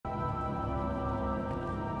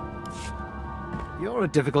You're a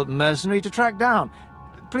difficult mercenary to track down.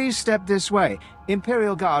 Please step this way.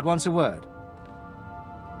 Imperial Guard wants a word.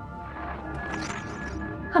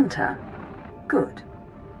 Hunter. Good.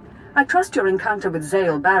 I trust your encounter with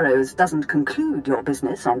Zale Barrows doesn't conclude your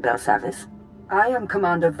business on Belsavis. I am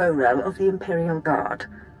Commander Vorel of the Imperial Guard.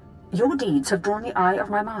 Your deeds have drawn the eye of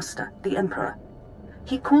my master, the Emperor.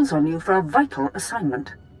 He calls on you for a vital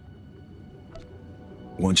assignment.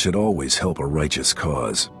 One should always help a righteous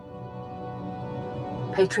cause.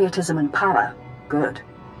 Patriotism and power. Good.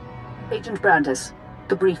 Agent Brandis,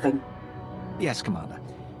 the briefing. Yes, Commander.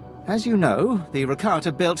 As you know, the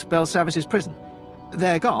Rakata built Belsavis' prison.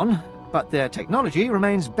 They're gone, but their technology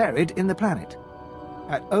remains buried in the planet.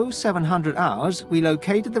 At 0700 hours, we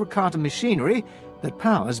located the Rakata machinery that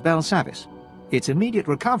powers Belsavis. Its immediate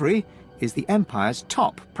recovery is the Empire's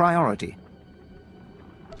top priority.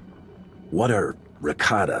 What are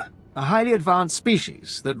Rakata? A highly advanced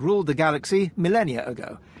species that ruled the galaxy millennia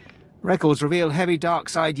ago. Records reveal heavy dark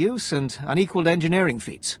side use and unequaled engineering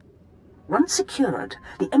feats. Once secured,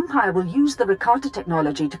 the Empire will use the Rakata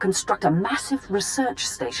technology to construct a massive research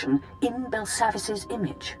station in Belsavis'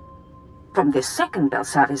 image. From this second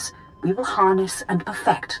Belsavis, we will harness and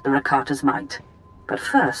perfect the Rakata's might. But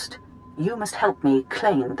first, you must help me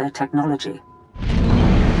claim their technology.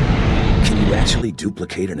 Can you actually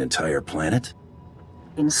duplicate an entire planet?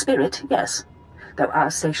 In spirit, yes. Though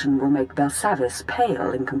our station will make Belsavis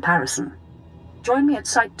pale in comparison. Join me at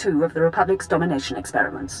Site 2 of the Republic's domination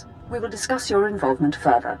experiments. We will discuss your involvement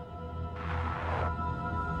further.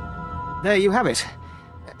 There you have it.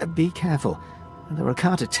 Be careful. The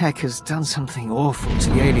Rakata tech has done something awful to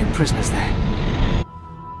the alien prisoners there.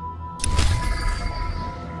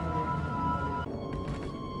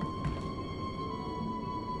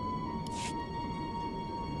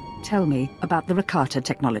 Tell me about the Rakata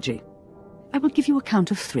technology. I will give you a count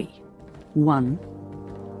of 3. 1,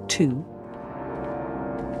 2...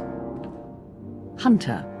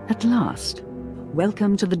 Hunter, at last.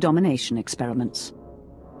 Welcome to the domination experiments.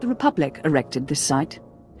 The Republic erected this site.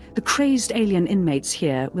 The crazed alien inmates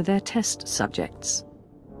here were their test subjects.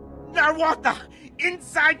 Narwata!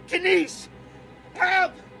 Inside Kanish!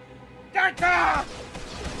 Help! Cathar!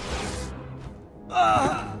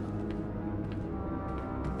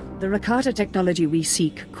 The Rakata technology we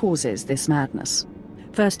seek causes this madness.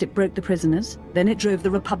 First it broke the prisoners, then it drove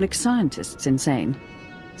the Republic scientists insane.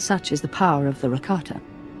 Such is the power of the Rakata.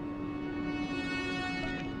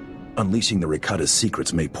 Unleashing the Rakata's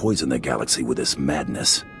secrets may poison the galaxy with this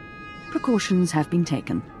madness. Precautions have been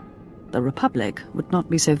taken. The Republic would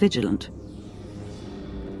not be so vigilant.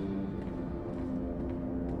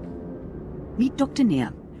 Meet Dr.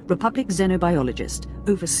 Nia, Republic xenobiologist,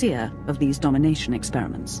 overseer of these domination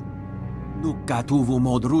experiments. Nukatuvu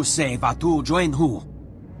modruse vatu joinhu.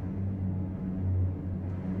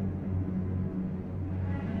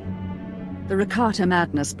 The Rakata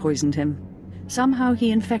madness poisoned him. Somehow he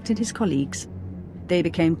infected his colleagues. They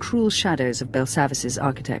became cruel shadows of Belsavis'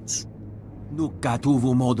 architects.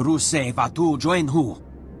 Nukatuvu modruse vatu joinhu.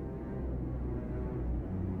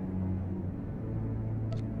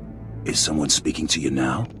 Is someone speaking to you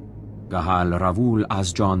now? Gahal Ravul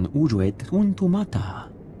Asjon Ujuet Untumata.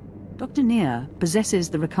 Dr. Nia possesses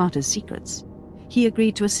the Rakata's secrets. He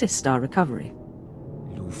agreed to assist our recovery.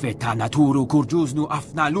 Lufeta naturu kurjuznu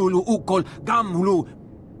afnalulu ukol gamulu.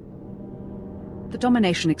 The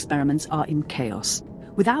domination experiments are in chaos.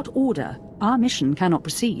 Without order, our mission cannot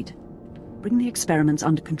proceed. Bring the experiments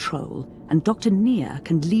under control, and Dr. Nia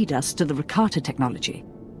can lead us to the Rakata technology.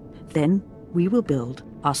 Then we will build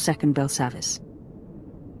our second Belsavis.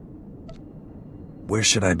 Where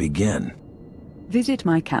should I begin? Visit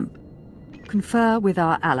my camp. Confer with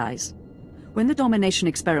our allies. When the domination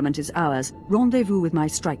experiment is ours, rendezvous with my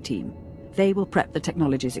strike team. They will prep the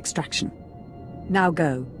technology's extraction. Now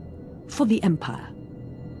go. For the Empire.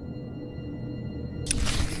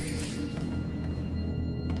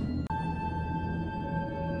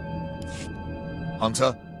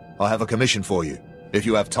 Hunter, I have a commission for you, if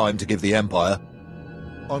you have time to give the Empire.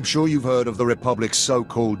 I'm sure you've heard of the Republic's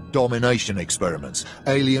so-called domination experiments,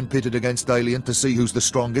 alien pitted against alien to see who's the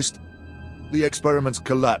strongest. The experiments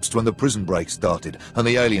collapsed when the prison break started, and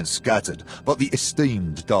the aliens scattered, but the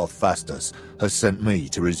esteemed Darth Fastus has sent me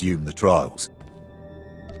to resume the trials.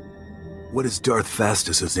 What is Darth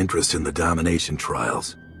Fastus's interest in the domination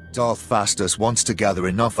trials? Darth Fastus wants to gather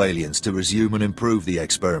enough aliens to resume and improve the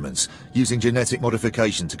experiments, using genetic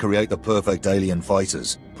modification to create the perfect alien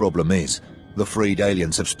fighters. Problem is, the freed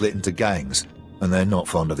aliens have split into gangs, and they're not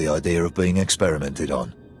fond of the idea of being experimented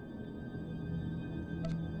on.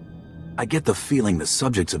 I get the feeling the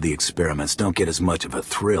subjects of the experiments don't get as much of a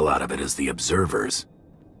thrill out of it as the observers.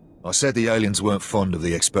 I said the aliens weren't fond of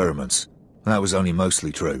the experiments. That was only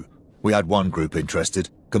mostly true. We had one group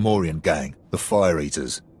interested, Gamorrean gang, the Fire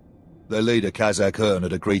Eaters. Their leader, Cathar,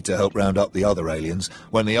 had agreed to help round up the other aliens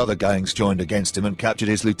when the other gangs joined against him and captured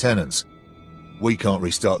his lieutenants. We can't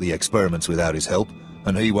restart the experiments without his help,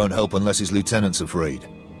 and he won't help unless his lieutenants are freed.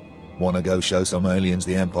 Wanna go show some aliens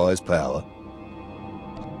the Empire's power?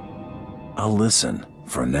 I'll listen,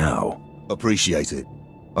 for now. Appreciate it.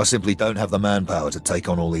 I simply don't have the manpower to take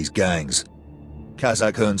on all these gangs.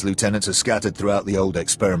 Cathar lieutenants are scattered throughout the old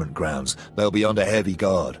experiment grounds. They'll be under heavy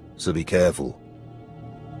guard, so be careful.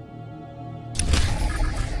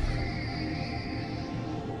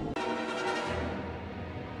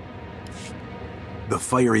 The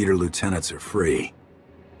Fire Eater lieutenants are free.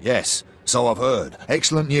 Yes, so I've heard.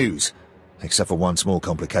 Excellent news. Except for one small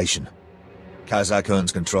complication.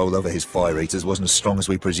 Cathar control over his Fire Eaters wasn't as strong as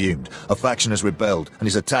we presumed. A faction has rebelled and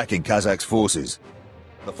is attacking Cathar's forces.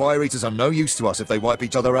 The Fire Eaters are no use to us if they wipe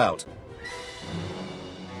each other out.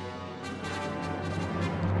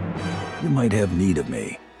 You might have need of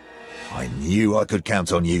me. I knew I could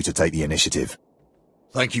count on you to take the initiative.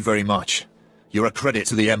 Thank you very much. You're a credit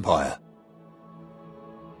to the Empire.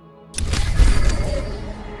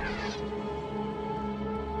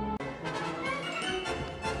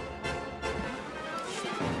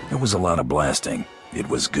 There was a lot of blasting. It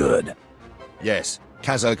was good. Yes,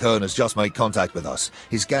 Cathar has just made contact with us.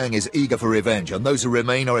 His gang is eager for revenge, and those who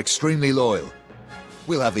remain are extremely loyal.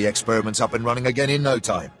 We'll have the experiments up and running again in no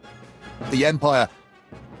time. The Empire...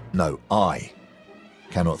 No, I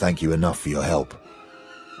cannot thank you enough for your help.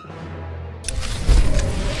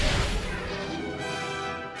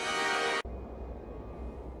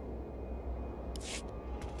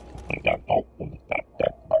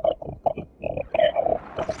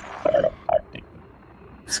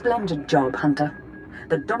 Splendid job, Hunter.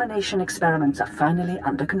 The domination experiments are finally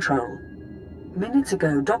under control. Minutes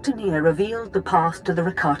ago, Dr. Nia revealed the path to the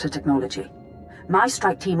Rakata technology. My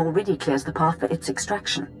strike team already clears the path for its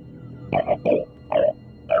extraction.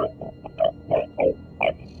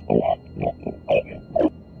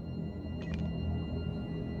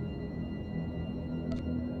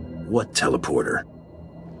 What teleporter?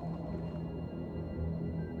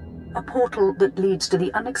 A portal that leads to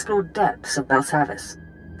the unexplored depths of Belsavis.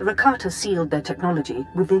 The Rakata sealed their technology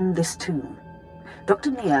within this tomb. Dr.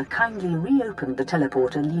 Nia kindly reopened the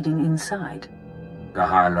teleporter leading inside.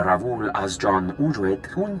 Cathar Ravul Asjon Ujuet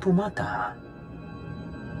Untumata.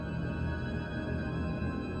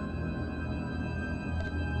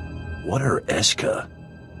 What are Eshka?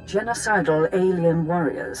 Genocidal alien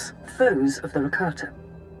warriors, foes of the Rakata.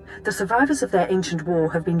 The survivors of their ancient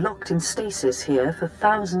war have been locked in stasis here for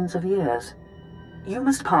thousands of years. You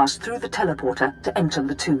must pass through the teleporter to enter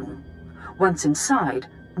the tomb. Once inside,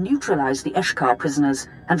 neutralize the Eshkar prisoners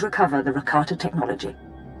and recover the Rakata technology.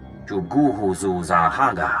 Juguhu Zuza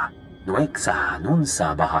Haga, Nuexa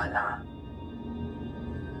Nunsa Bahala.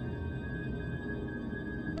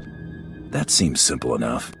 That seems simple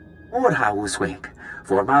enough. Orha Uswek,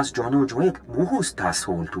 Formas John Ujuet Muhustas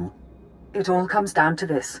Holtu. It all comes down to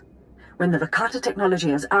this. When the Rakata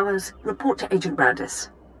technology is ours, report to Agent Brandis.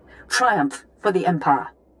 Triumph for the Empire.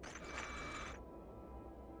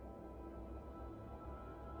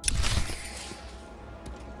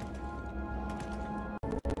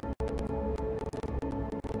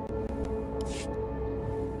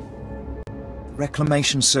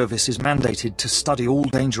 Reclamation Service is mandated to study all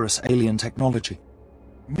dangerous alien technology.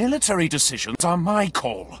 Military decisions are my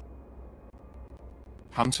call.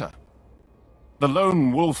 Hunter, the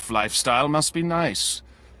lone wolf lifestyle must be nice.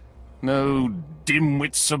 No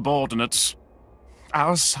dim-wit subordinates.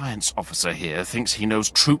 Our science officer here thinks he knows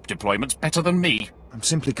troop deployments better than me. I'm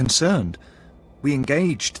simply concerned. We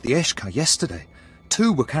engaged the Eshkar yesterday.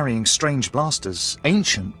 2 were carrying strange blasters,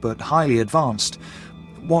 ancient but highly advanced.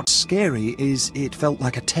 What's scary is it felt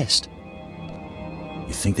like a test.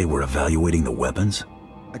 You think they were evaluating the weapons?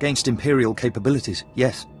 Against Imperial capabilities,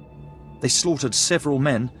 yes. They slaughtered several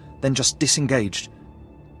men, then just disengaged.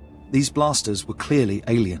 These blasters were clearly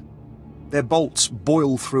alien. Their bolts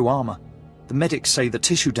boil through armor. The medics say the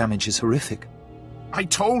tissue damage is horrific. I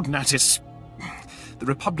told Natis, the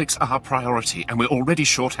Republic's our priority, and we're already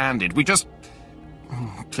short-handed. We just...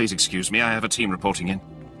 Please excuse me, I have a team reporting in.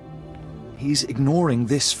 He's ignoring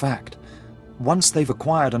this fact. Once they've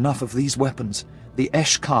acquired enough of these weapons, the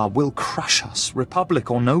Eshkar will crush us,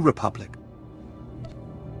 Republic or no Republic.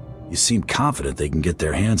 You seem confident they can get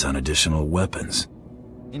their hands on additional weapons.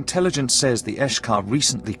 Intelligence says the Eshkar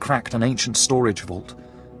recently cracked an ancient storage vault.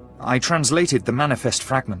 I translated the manifest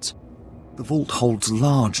fragments. The vault holds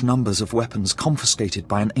large numbers of weapons confiscated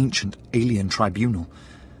by an ancient alien tribunal,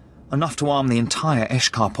 enough to arm the entire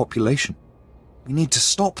Eshkar population. We need to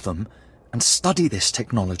stop them and study this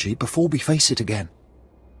technology before we face it again.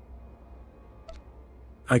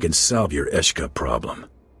 I can solve your Eshka problem.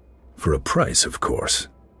 For a price, of course.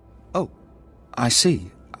 Oh, I see.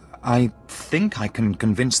 I think I can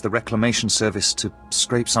convince the Reclamation Service to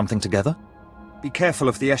scrape something together. Be careful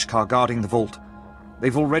of the Eshkar guarding the vault.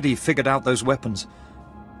 They've already figured out those weapons.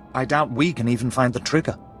 I doubt we can even find the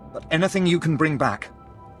trigger. But anything you can bring back,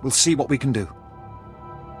 we'll see what we can do.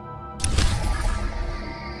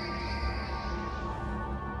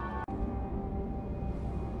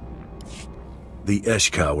 The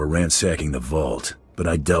Eshkar were ransacking the vault, but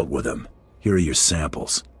I dealt with them. Here are your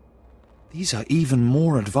samples. These are even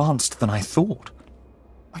more advanced than I thought.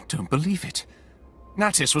 I don't believe it.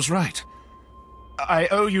 Natis was right. I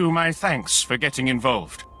owe you my thanks for getting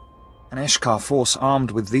involved. An Eshkar force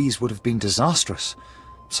armed with these would have been disastrous.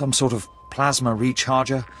 Some sort of plasma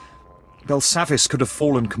recharger. Belsavis could have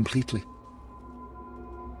fallen completely.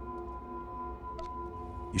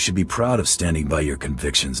 You should be proud of standing by your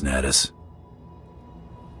convictions, Natis.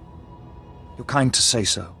 You're kind to say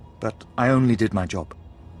so, but I only did my job.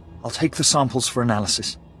 I'll take the samples for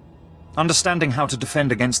analysis. Understanding how to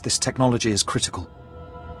defend against this technology is critical.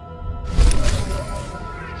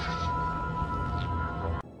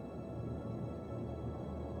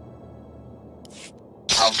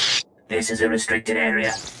 This is a restricted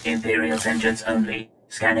area. Imperial Sentients only.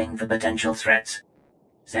 Scanning for potential threats.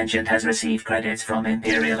 Sentient has received credits from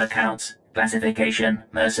Imperial accounts. Classification,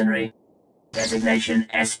 mercenary. Designation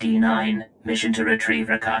SD9. Mission to retrieve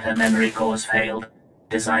Rakata memory cores failed.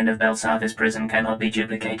 Design of Belsavis prison cannot be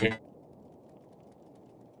duplicated.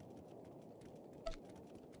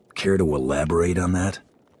 Care to elaborate on that?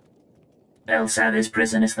 Belsavis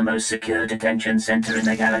prison is the most secure detention center in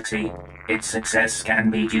the galaxy. Its success can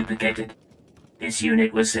be duplicated. This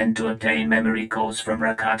unit was sent to obtain memory cores from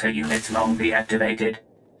Rakata units long deactivated.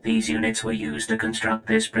 These units were used to construct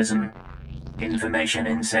this prison. Information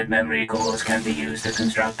in said memory cores can be used to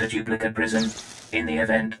construct a duplicate prison, in the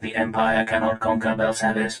event the Empire cannot conquer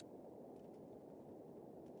Belsavis.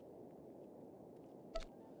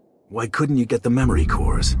 Why couldn't you get the memory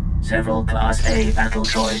cores? Several Class A battle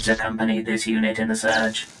droids accompanied this unit in the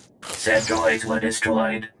search. Said droids were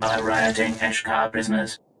destroyed by rioting Eshkar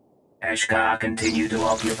prisoners. Eshkar continue to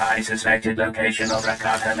occupy suspected location of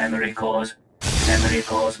Rakata memory cores. Memory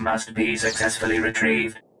cores must be successfully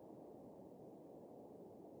retrieved.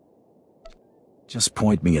 Just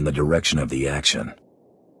point me in the direction of the action.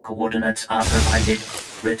 Coordinates are provided.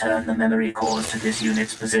 Return the memory cores to this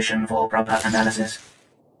unit's position for proper analysis.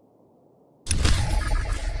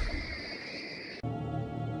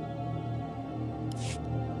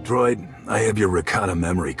 Droid, I have your Rakata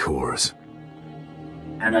memory cores.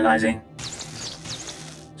 Analyzing.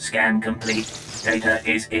 Scan complete. Data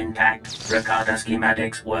is intact. Rakata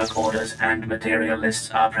schematics, work orders, and material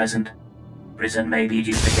lists are present. Prison may be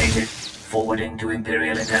duplicated. Forwarding to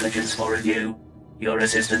Imperial Intelligence for review. Your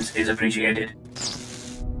assistance is appreciated.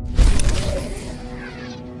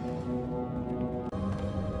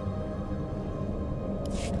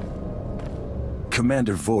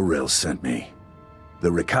 Commander Vorel sent me. The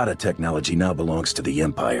Rakata technology now belongs to the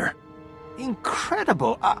Empire.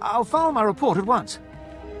 Incredible! I'll file my report at once.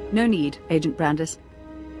 No need, Agent Brandis.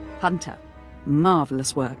 Hunter,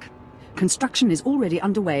 marvelous work. Construction is already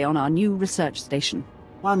underway on our new research station.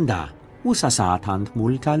 Wanda, usasatant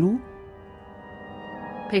multalu?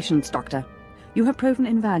 Patience, Doctor. You have proven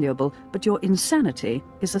invaluable, but your insanity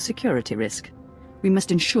is a security risk. We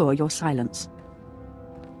must ensure your silence.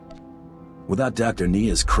 Without Dr.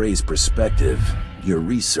 Nia's crazed perspective, your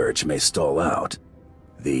research may stall out.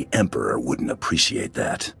 The Emperor wouldn't appreciate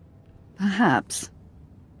that. Perhaps.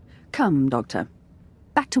 Come, Doctor.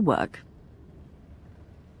 Back to work.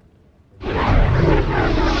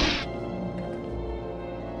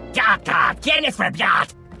 Jaka, ¿quién es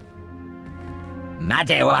verbiat?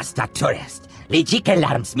 Madeosta tourist, Lijike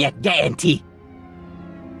larms miek GNT.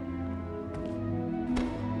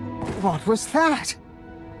 What was that?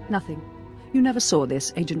 Nothing. You never saw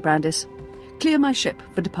this, Agent Brandis. Clear my ship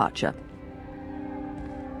for departure.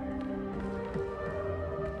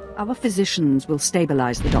 Our physicians will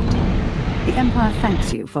stabilize the Doctor. The Empire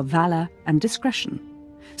thanks you for valor and discretion.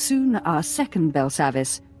 Soon our second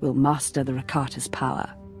Belsavis will master the Rakata's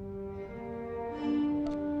power.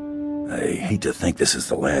 I hate to think this is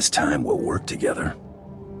the last time we'll work together.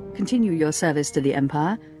 Continue your service to the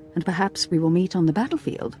Empire, and perhaps we will meet on the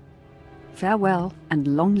battlefield. Farewell,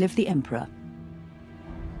 and long live the Emperor.